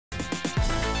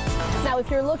Now, if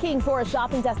you're looking for a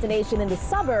shopping destination in the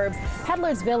suburbs,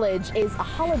 Peddler's Village is a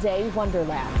holiday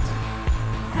wonderland.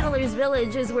 Peddler's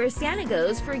Village is where Santa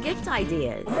goes for gift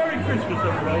ideas. Merry Christmas,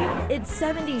 everybody. It's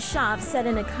 70 shops set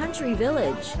in a country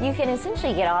village. You can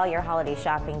essentially get all your holiday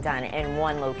shopping done in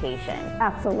one location.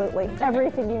 Absolutely.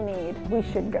 Everything you need. We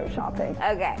should go shopping.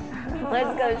 Okay,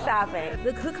 let's go shopping.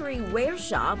 The Cookery Ware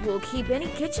Shop will keep any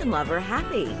kitchen lover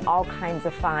happy. All kinds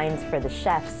of finds for the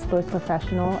chefs. Both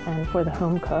professional and for the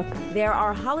home cook. There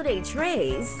are holiday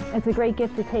trays. It's a great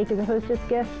gift to take as a hostess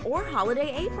gift. Or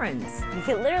holiday aprons. You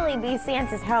could literally be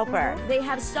Santa's helper. They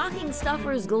have stocking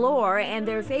stuffers galore and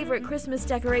their favorite Christmas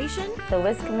decoration? The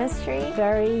Whisk-a-Miss tree.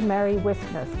 Very Merry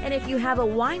Whiskmas. And if you have a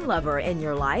wine lover in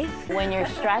your life, when you're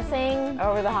stressing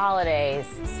over the holidays,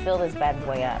 fill this bad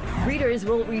boy up. readers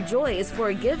will rejoice for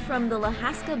a gift from the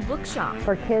Lahaska Bookshop.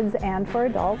 For kids and for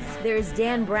adults. There's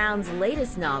Dan Brown's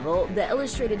latest novel, the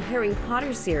illustrated Harry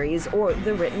Potter series, or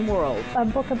The Written World. A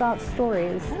book about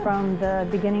stories from the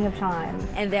beginning of time.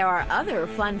 And there are other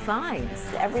fun finds.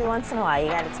 Every once in a while,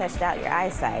 you got to test out your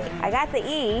eyesight. I got the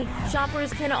E.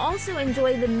 Shoppers can also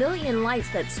enjoy the million lights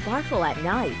that sparkle at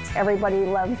night. Everybody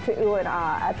loves to ooh and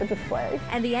ah at the display.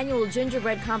 And the annual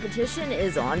gingerbread competition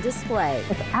is on display.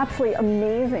 It's absolutely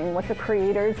amazing what the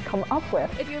creators come up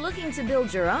with. If you're looking to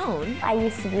build your own, I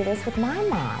used to do this with my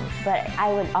mom, but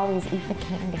I would always eat the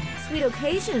candy. Sweet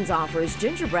Occasions offers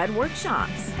gingerbread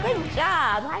workshops. Good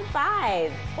job, high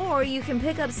five. Or you can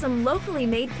pick up some locally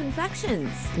made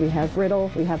confections. We have brittle,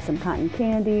 we have some cotton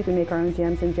candy, we make our own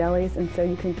jams and jellies, and so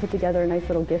you can put together a nice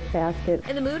little gift basket.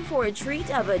 In the mood for a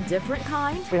treat of a different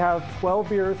kind? We have 12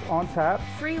 beers on tap.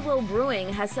 Free Will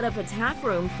Brewing has set up a tap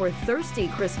room for thirsty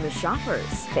Christmas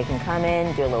shoppers. They can come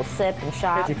in, do a little sip and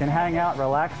shop. You can hang out,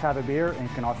 relax, have a beer, and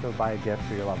you can also buy a gift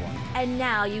for your loved one. And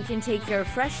now you can take your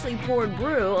freshly poured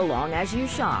brew along as you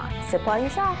shop. Sip while you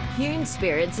shop. Hume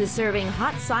Spirits is serving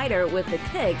hot cider with a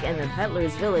kick in the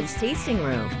Peddler's Village tasting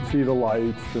room. See the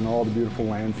lights and all the beautiful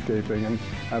landscaping and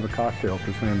have a cocktail at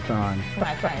the same time.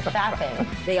 My kind of shopping.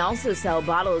 They also sell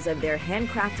bottles of their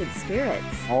handcrafted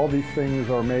spirits. All these things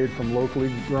are made from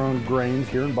locally grown grains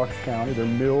here in Bucks County. They're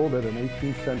milled at an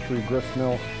 18th century grist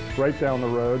mill right down the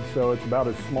road, so it's about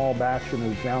as small batch and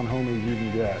as down home as you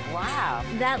can get. Wow.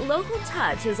 That local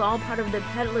touch is all part of the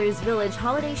Peddler's Village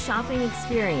holiday shopping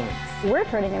experience. We're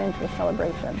turning it into a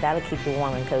celebration. That'll keep you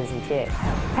warm and cozy too.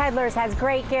 Peddler's has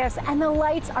great gifts, and the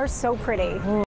lights are so pretty.